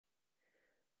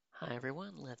Hi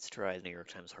everyone, let's try the New York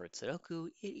Times Hard Sudoku.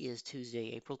 It is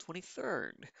Tuesday, April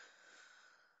 23rd.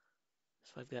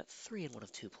 So I've got 3 in one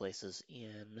of 2 places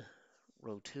in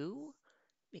row 2,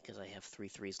 because I have 3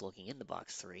 threes looking into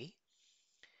box 3.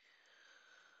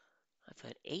 I've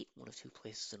got 8 in one of 2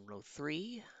 places in row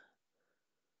 3.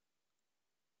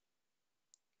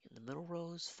 In the middle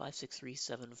rows, 5, 6, 3,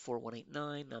 7, 4, 1, 8,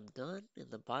 9. I'm done. In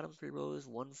the bottom 3 rows,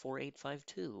 1, 4, 8, 5,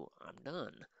 2. I'm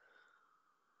done.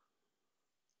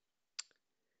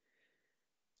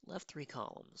 Left 3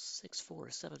 columns, 6, 4,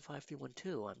 7, 5, 3, 1,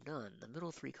 2. I'm done. The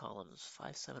middle 3 columns,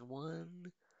 5, 7,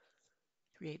 1,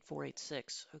 3, 8, 4, 8,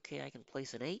 6. Okay, I can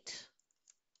place an 8.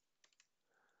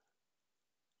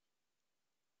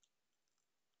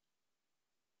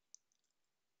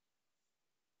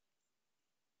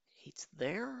 Eight's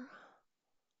there.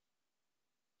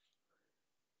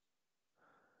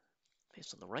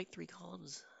 Based on the right 3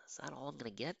 columns, is that all I'm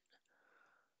going to get?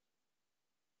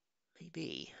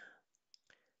 Maybe.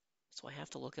 So I have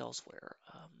to look elsewhere.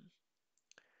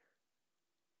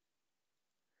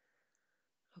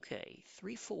 Okay,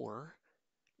 3, 4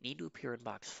 need to appear in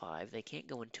box 5. They can't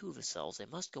go in 2 of the cells. They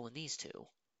must go in these 2.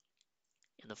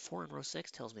 And the 4 in row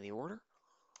 6 tells me the order.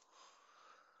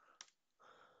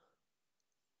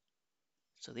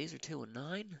 So these are 2 and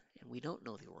 9, and we don't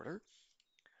know the order.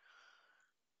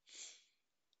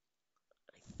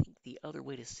 I think the other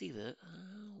way to see that,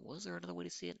 was there another way to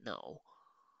see it? No.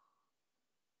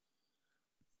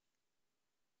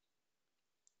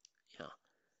 Yeah,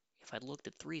 if I'd looked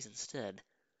at 3s instead,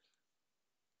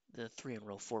 the 3 in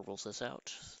row 4 rules this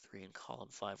out. 3 in column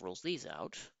 5 rules these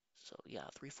out. So yeah,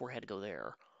 3, 4 had to go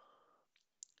there.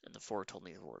 And the 4 told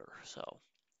me the order, so.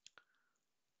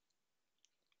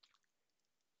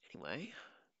 Anyway,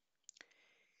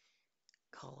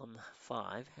 column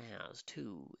 5 has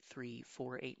 2, 3,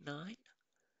 4, 8, 9.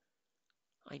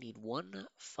 I need 1,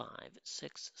 5,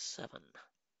 6, 7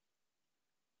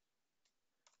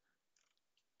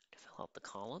 to fill out the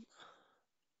column.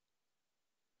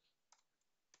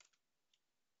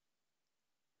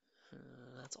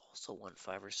 That's also 1,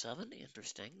 5, or 7.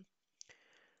 Interesting.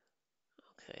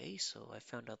 Okay, so I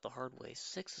found out the hard way.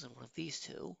 6 is in one of these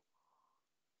 2.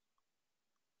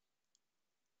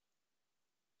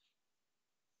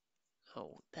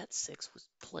 Oh, that 6 was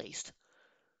placed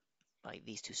by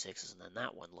these 2 6s, and then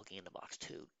that one looking into box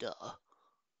 2. Duh.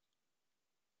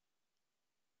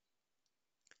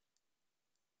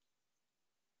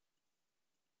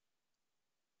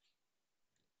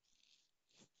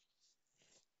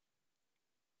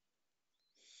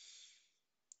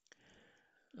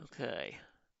 Okay.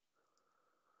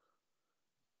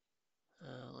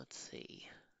 Let's see.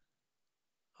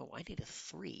 Oh, I need a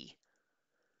 3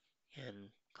 in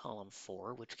column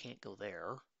 4, which can't go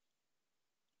there.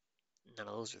 None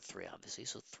of those are 3, obviously,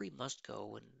 so 3 must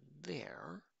go in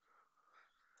there.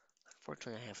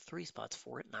 Unfortunately, I have 3 spots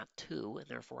for it, not 2, and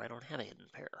therefore I don't have a hidden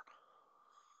pair.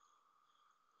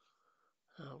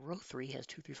 Row 3 has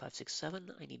 2, 3, 5, 6,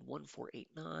 7. I need 1, 4, 8,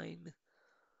 9.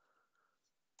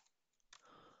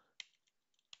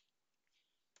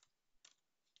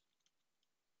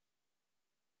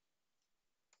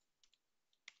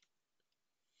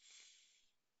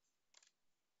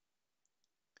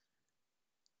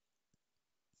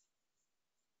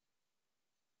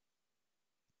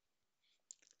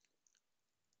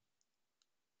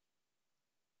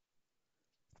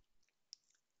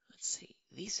 Let's see.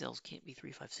 These cells can't be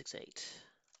 3, 5, 6, 8.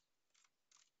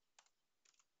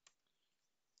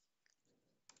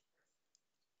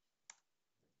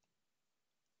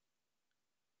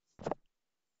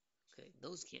 Okay,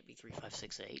 those can't be 3, 5,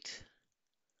 6, 8.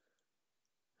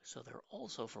 So they're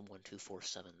also from 1, 2, 4,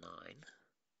 7, 9.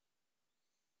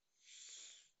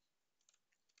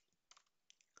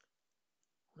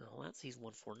 Well, that sees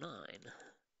 1, 4, 9.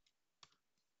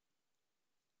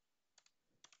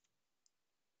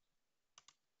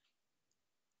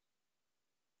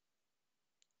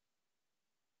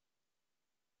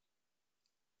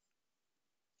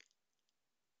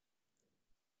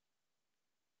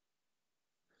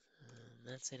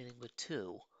 And that's anything but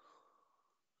 2.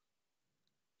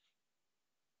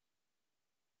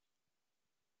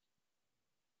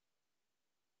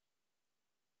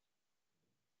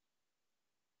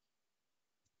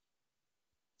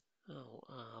 Oh,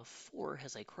 4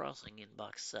 has a crossing in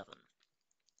box 7.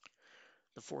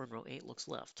 The 4 in row 8 looks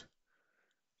left.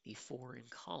 The 4 in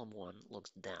column 1 looks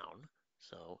down.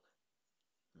 So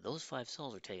those 5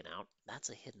 cells are taken out. That's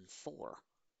a hidden 4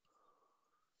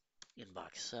 in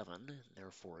box 7. And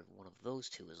therefore, one of those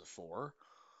 2 is a 4.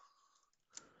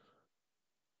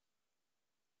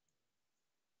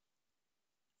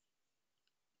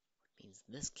 Means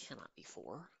this cannot be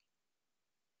 4.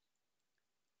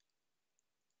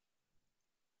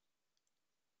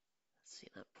 See,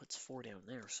 that puts 4 down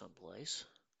there someplace.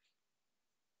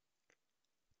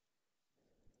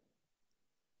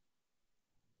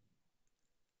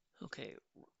 Okay,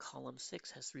 column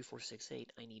 6 has 3, 4, 6,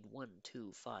 8. I need 1,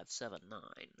 2, 5, 7, 9.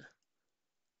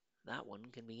 That one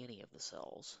can be any of the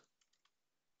cells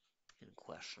in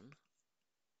question.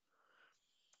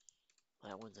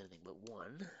 That one's anything but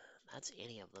 1. That's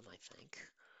any of them, I think.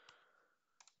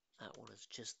 That one is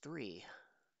just 3.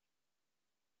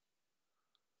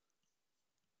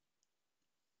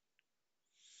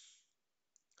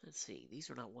 Let's see,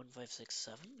 these are not 1, 5, 6,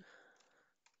 7.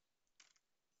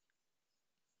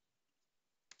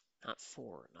 Not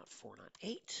 4, not 4, not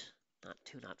 8. Not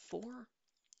 2, not 4. Not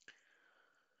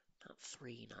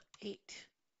 3, not 8.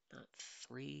 Not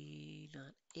 3,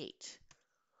 not 8.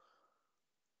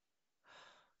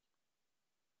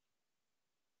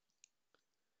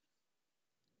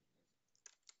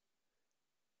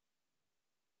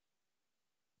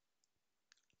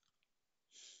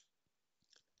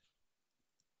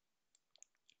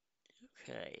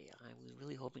 Okay, I was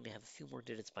really hoping to have a few more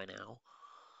digits by now.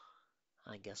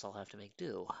 I guess I'll have to make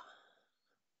do.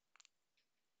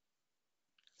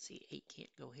 Let's see, 8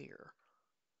 can't go here.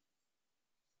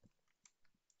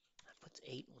 That puts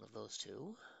 8 in one of those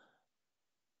two.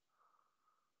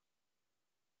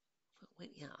 But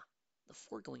wait, yeah. The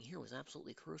 4 going here was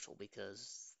absolutely crucial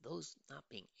because those not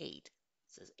being 8, it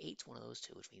says 8's one of those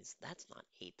two, which means that's not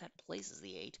 8. That places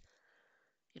the 8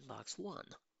 in box 1.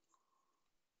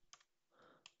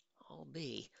 All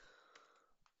B.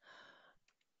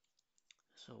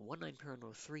 So 1, 9 pair in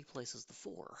row 3 places the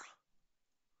 4.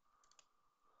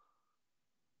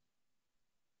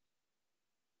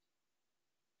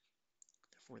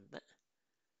 Therefore,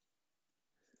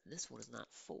 this one is not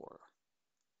 4.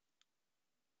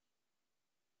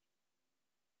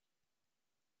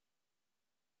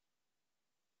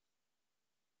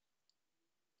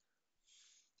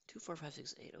 2, 4, 5,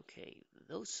 6, 8. Okay,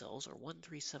 those cells are 1,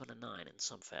 3, 7, and 9 in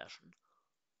some fashion.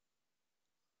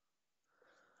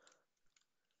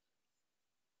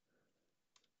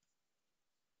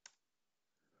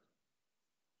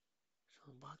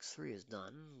 So box 3 is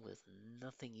done with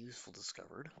nothing useful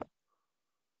discovered.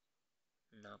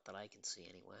 Not that I can see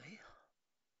anyway.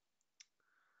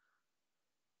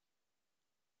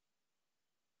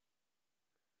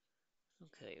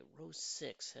 Okay, row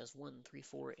 6 has 1, 3,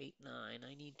 4, 8, 9.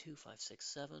 I need 2, 5,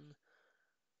 6, 7.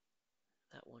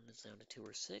 That one is down to 2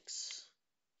 or 6.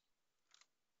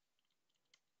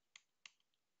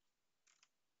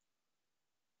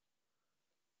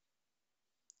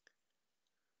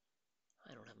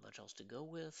 I don't have much else to go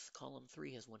with. Column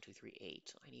 3 has 1, 2, 3,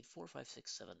 8. I need 4, 5,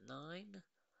 6, 7, 9.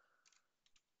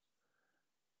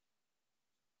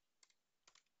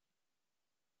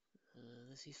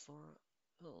 This is 4.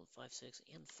 Oh, 5, 6,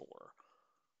 and 4.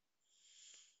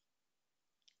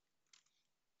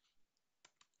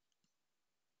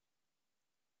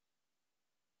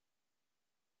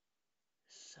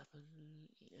 7,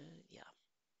 yeah.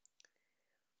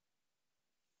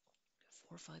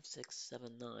 4, 5, 6,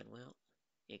 7, 9. Well,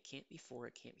 it can't be 4,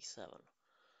 it can't be 7.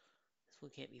 This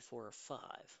one can't be 4 or 5.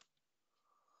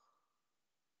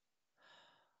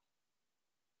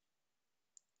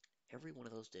 Every one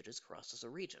of those digits crosses a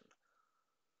region.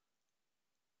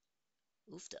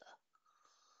 Oofda.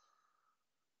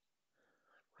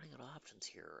 Running out of options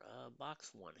here. Box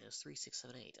 1 has 3, 6,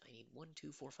 7, 8. I need 1,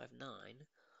 2, 4, 5, 9.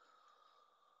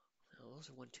 No, those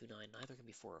are 1, 2, 9. Neither can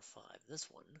be 4 or 5.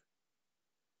 This one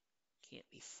can't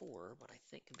be 4, but I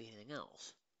think can be anything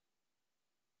else.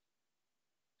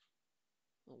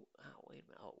 Oh, ow, wait a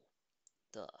minute. Oh,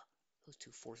 duh. Those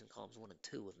two 4s in columns 1 and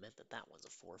 2 have meant that that one's a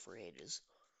 4 for ages.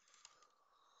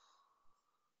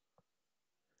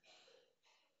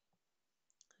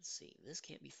 Let's see. This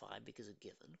can't be 5 because of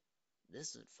given. This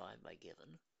isn't 5 by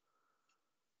given.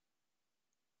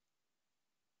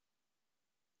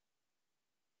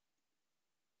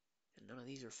 And none of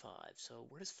these are 5. So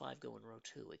where does 5 go in row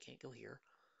 2? It can't go here,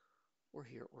 or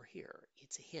here, or here.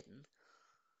 It's hidden.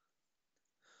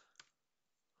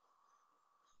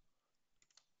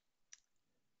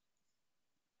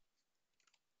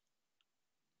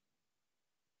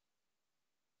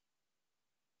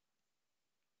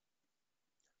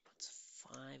 Puts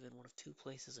 5 in one of 2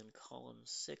 places in column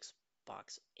 6,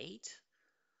 box 8.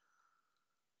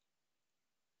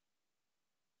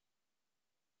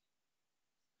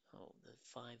 Oh, the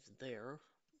 5's there.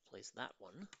 Place that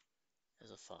one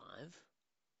as a 5. Let's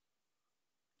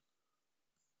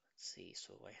see,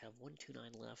 so I have 1, 2,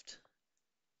 9 left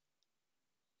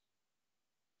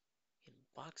in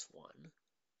box 1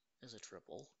 as a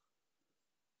triple.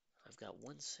 I've got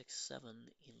 1, 6, 7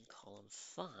 in column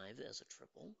 5 as a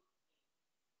triple.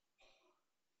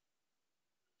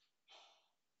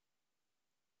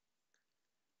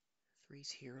 3's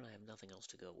here, and I have nothing else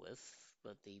to go with,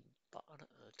 but the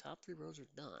top 3 rows are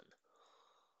done.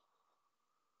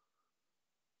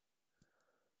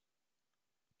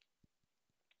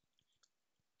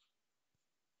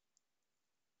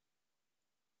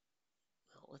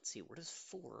 Well, let's see, where does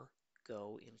 4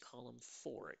 go in column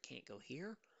 4? It can't go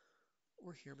here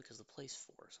or here because of the place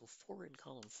 4. So 4 in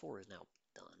column 4 is now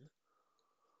done.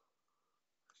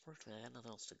 Unfortunately, I got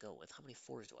nothing else to go with. How many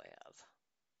 4's do I have?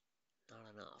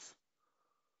 Not enough.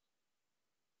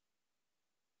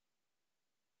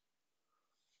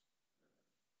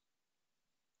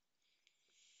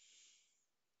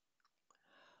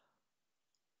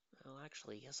 Well,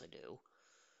 actually, yes, I do.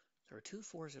 There are 2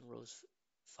 4's in rows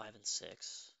 5 and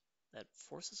 6. That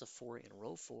forces a 4 in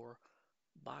row 4,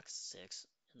 box 6,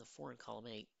 and the 4 in column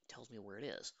 8 tells me where it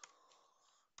is.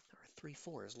 There are 3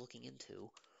 4's looking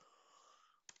into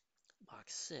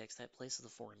box 6. That places the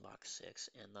 4 in box 6,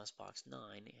 and thus box 9.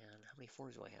 And how many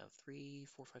 4's do I have? 3,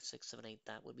 4, 5, 6, 7, 8.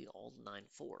 That would be all 9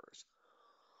 4's.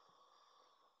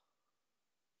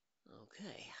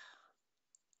 Okay.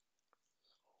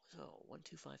 So 1,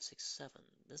 2, 5, 6, 7.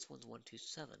 This one's 1, 2,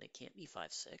 7. It can't be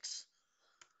 5, 6.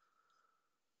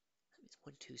 That means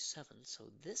 1, 2, 7.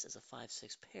 So this is a 5,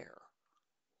 6 pair.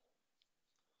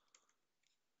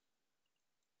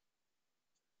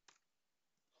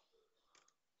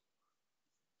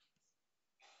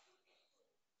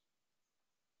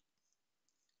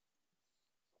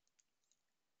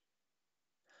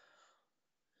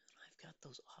 I've got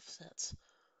those offsets.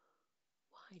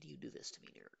 Why do you do this to me,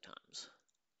 New York Times?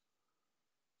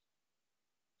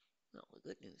 Well, the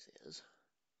good news is,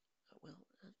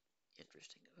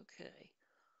 interesting. Okay.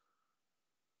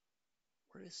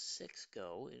 Where does 6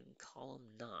 go in column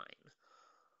 9?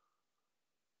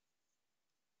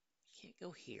 Can't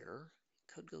go here.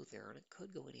 It could go there, and it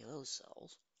could go any of those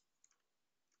cells.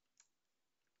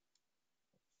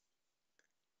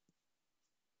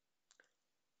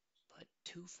 But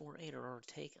 2, 4, 8 are already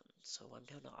taken, so I'm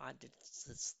down to odd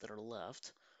digits that are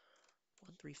left.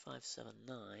 1, 3, 5, 7,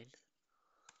 9.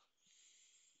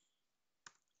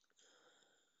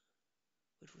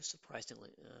 Which was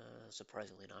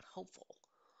surprisingly not helpful.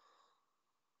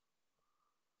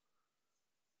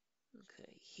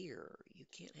 Okay, here you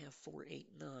can't have 4, 8,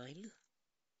 9.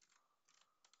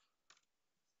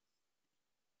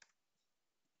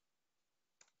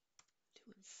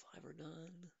 2 and 5 are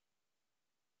done.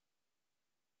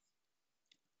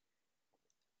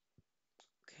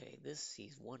 Okay, this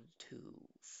sees 1, 2,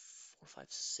 4, 5,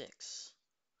 6.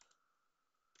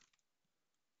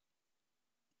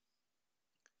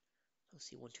 Let's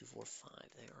see, 1, 2, 4, 5.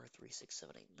 They are 3, 6,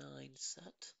 7, 8, 9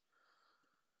 set.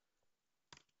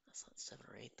 That's not 7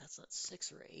 or 8. That's not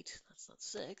 6 or 8. That's not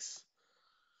 6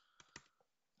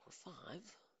 or 5.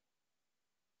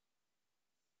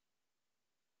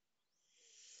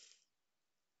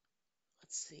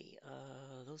 Let's see.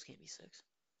 Those can't be 6.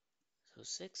 So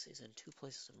 6 is in 2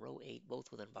 places in row 8,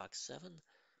 both within box 7.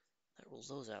 That rules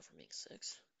those out from being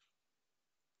 6.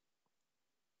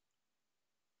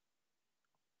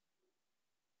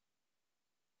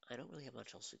 I don't really have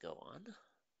much else to go on.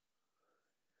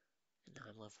 And now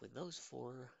I'm left with those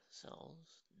 4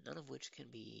 cells, none of which can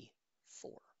be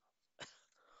 4.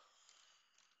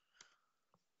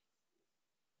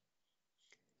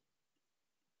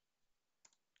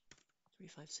 3,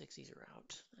 5, 6, these are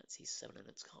out. That's C7 in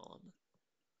its column.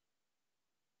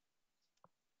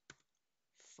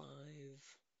 5.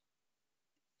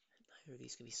 Neither of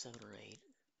these can be 7 or 8.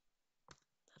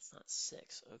 That's not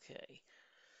 6. Okay.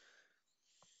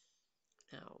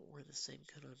 Now, we're in the same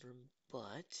conundrum,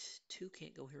 but 2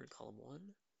 can't go here in column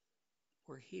 1.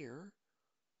 We're here,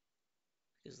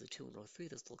 because the 2 in row 3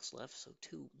 that looks left, so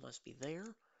 2 must be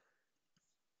there.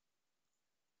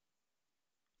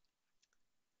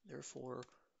 Therefore,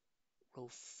 row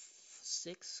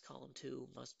 6, column 2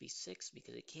 must be 6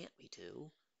 because it can't be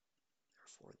 2.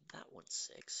 Therefore, that one's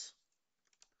 6.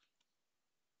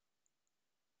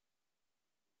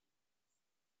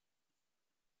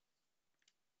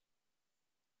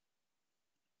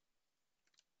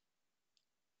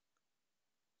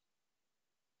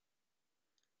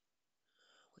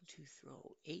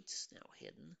 Row 8's now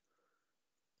hidden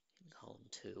in column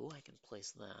 2. I can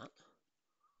place that. I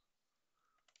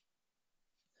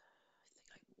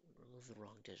think I removed the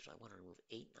wrong digit. I want to remove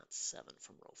 8, not 7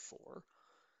 from row 4.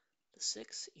 The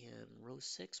 6 in row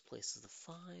 6 places the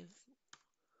 5.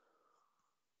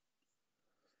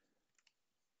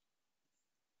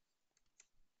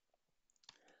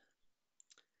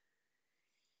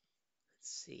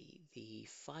 Let's see, the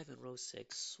 5 in row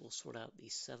 6 will sort out the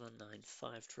 7, 9,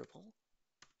 5 triple.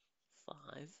 5.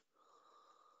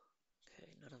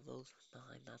 Okay, none of those are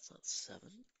 9. That's not 7.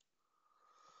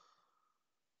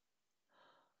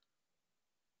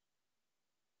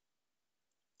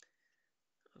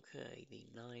 Okay, the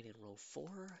 9 in row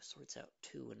 4 sorts out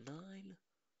 2 and 9.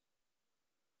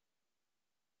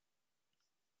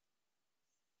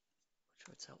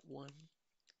 Sorts out 1,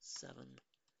 7,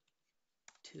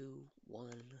 2,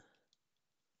 1.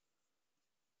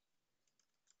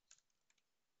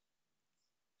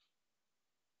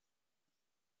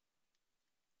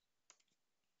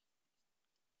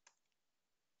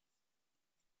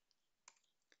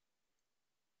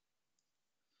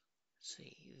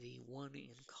 See, the 1 in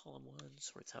column 1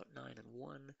 sorts out 9 and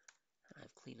 1, and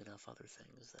I've cleaned enough other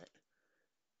things that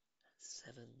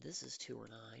 7, this is 2 or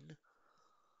 9.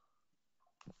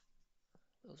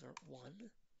 Those are 1.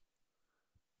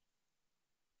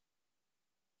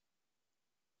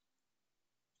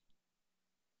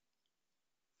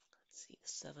 Let's see,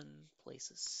 7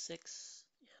 places 6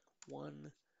 and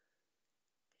 1,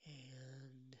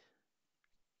 and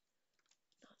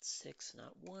not 6,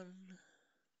 not 1.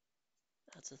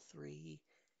 That's a 3.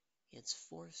 It's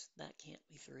forced. That can't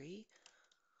be 3.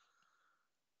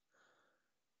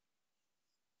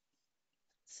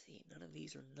 Let's see, none of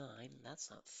these are 9. That's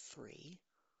not 3.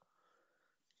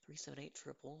 3, 7, 8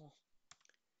 triple.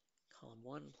 Column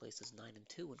 1 places 9 and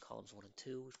 2, and columns 1 and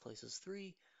 2, which places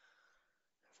 3.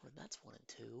 Therefore, that's 1 and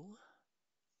 2.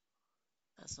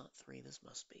 That's not 3. This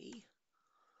must be.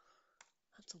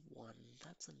 That's a 1.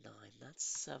 That's a 9. That's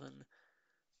 7.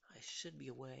 I should be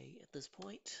away at this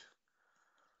point.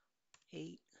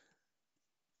 8.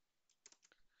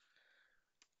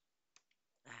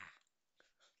 If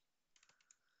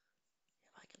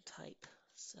I can type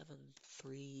 7,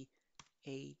 3,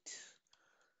 8,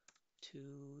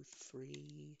 2,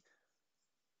 3,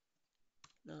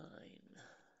 9.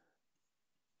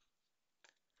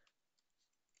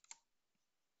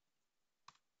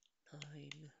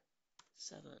 9,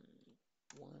 7,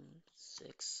 1,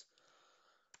 6,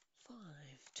 5,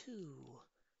 2,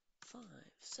 5,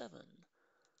 7.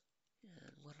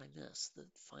 And what did I miss? The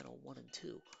final 1 and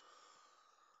 2.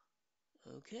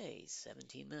 Okay,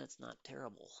 17 minutes, not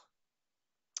terrible.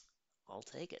 I'll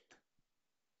take it.